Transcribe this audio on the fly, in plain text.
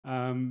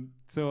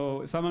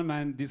So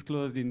Salman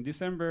disclosed in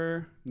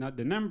December, not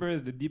the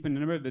numbers, the deep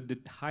numbers, but the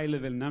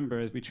high-level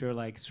numbers, which are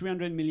like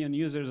 300 million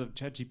users of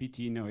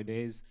ChatGPT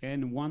nowadays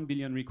and 1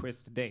 billion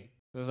requests a day.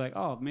 So I was like,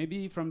 oh,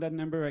 maybe from that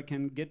number I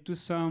can get to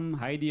some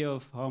idea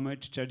of how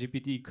much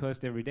ChatGPT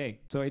costs every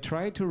day. So I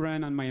tried to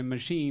run on my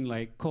machine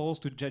like calls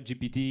to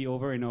ChatGPT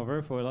over and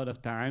over for a lot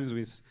of times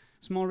with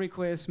small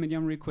requests,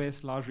 medium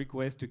requests, large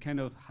requests to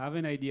kind of have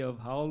an idea of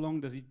how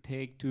long does it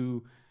take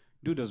to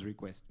do those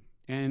requests.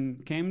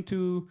 And came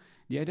to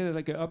the idea that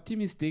like an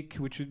optimistic,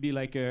 which would be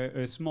like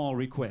a small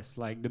request,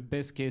 like the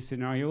best case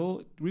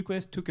scenario.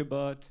 Request took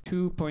about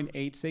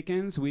 2.8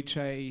 seconds, which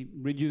I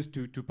reduced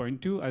to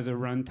 2.2 as a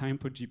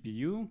runtime for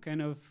GPU, kind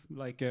of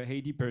like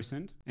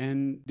 80%.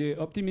 And the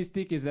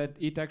optimistic is that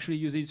it actually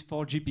uses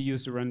 4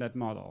 GPUs to run that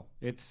model.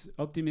 It's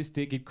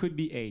optimistic, it could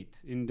be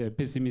 8 in the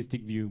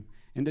pessimistic view.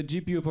 And the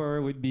GPU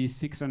power would be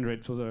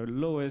 600 for the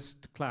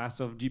lowest class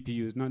of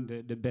GPUs, not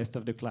the best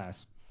of the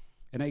class.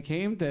 And I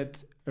came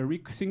that a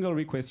single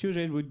request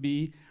usage would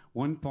be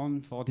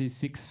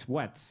 1.46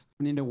 watts.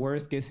 And in the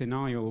worst case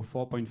scenario,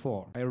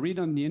 4.4. I read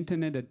on the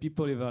internet that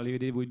people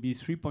evaluated would be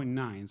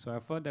 3.9. So I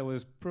thought that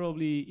was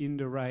probably in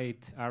the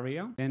right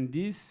area. And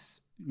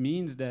this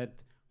means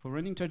that for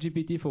running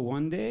ChatGPT for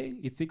one day,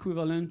 it's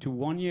equivalent to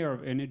 1 year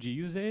of energy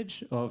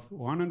usage of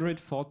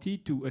 140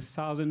 to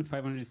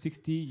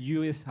 1,560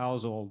 US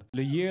household.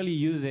 The yearly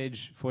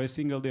usage for a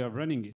single day of running it.